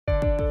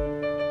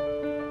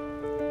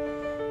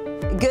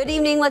Good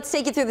evening. Let's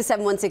take you through the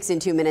 716 in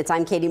 2 minutes.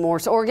 I'm Katie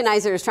Morse.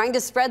 Organizers trying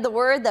to spread the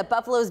word that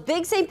Buffalo's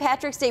big St.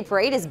 Patrick's Day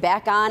Parade is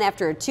back on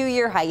after a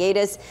 2-year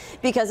hiatus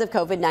because of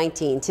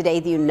COVID-19. Today,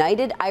 the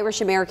United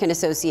Irish American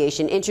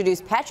Association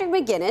introduced Patrick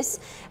McGinnis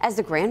as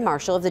the Grand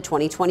Marshal of the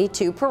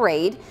 2022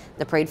 parade.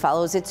 The parade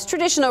follows its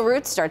traditional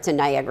route, starts in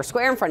Niagara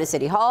Square in front of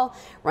City Hall,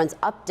 runs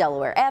up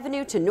Delaware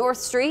Avenue to North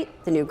Street.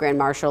 The new Grand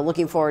Marshal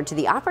looking forward to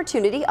the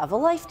opportunity of a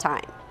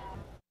lifetime.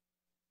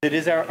 It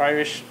is our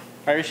Irish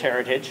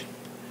heritage.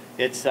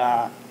 It's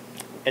a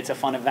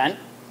fun event.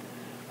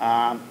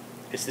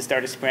 It's the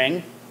start of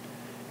spring,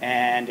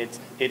 and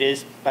it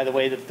is, by the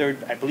way,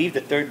 I believe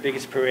the third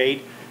biggest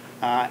parade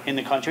in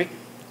the country,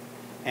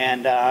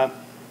 and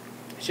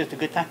it's just a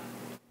good time.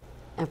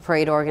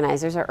 Parade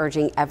organizers are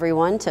urging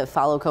everyone to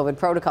follow COVID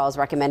protocols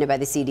recommended by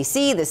the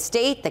CDC, the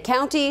state, the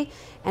county,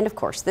 and of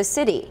course the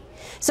city.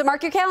 So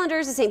mark your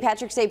calendars. The St.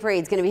 Patrick's Day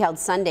Parade is going to be held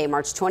Sunday,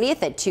 March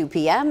 20th at 2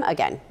 p.m.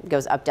 Again, it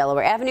goes up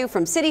Delaware Avenue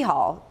from City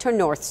Hall to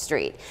North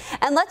Street.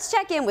 And let's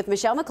check in with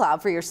Michelle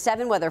McLeod for your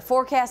 7 weather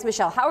forecast.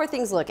 Michelle, how are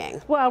things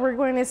looking? Well, we're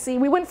going to see,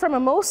 we went from a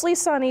mostly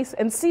sunny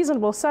and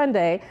seasonable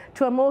Sunday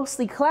to a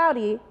mostly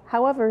cloudy,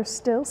 however,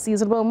 still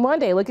seasonable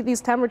Monday. Look at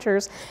these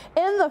temperatures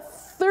in the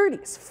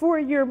 30s for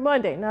your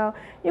Monday. Now,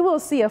 you will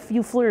see a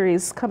few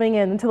flurries coming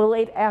in until the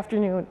late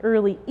afternoon,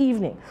 early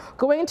evening.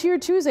 Going into your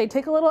Tuesday,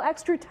 take a little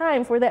extra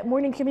time for that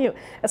morning commute,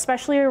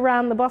 especially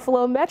around the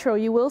Buffalo Metro.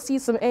 You will see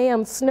some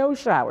AM snow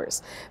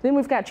showers. Then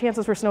we've got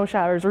chances for snow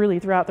showers really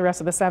throughout the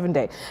rest of the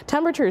 7-day.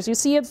 Temperatures, you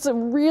see it's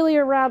really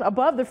around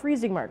above the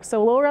freezing mark.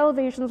 So lower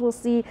elevations will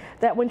see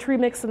that wintry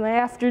mix in the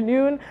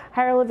afternoon,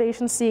 higher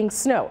elevations seeing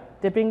snow.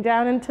 Dipping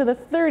down into the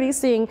 30s,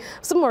 seeing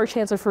some more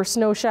chances for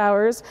snow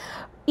showers.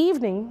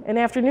 Evening and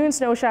afternoon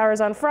snow showers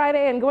on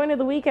Friday, and going to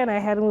the weekend I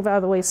had to move out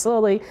of the way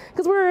slowly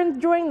because we're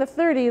enjoying the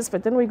 30s,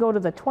 but then we go to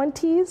the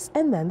 20s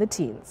and then the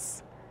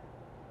teens.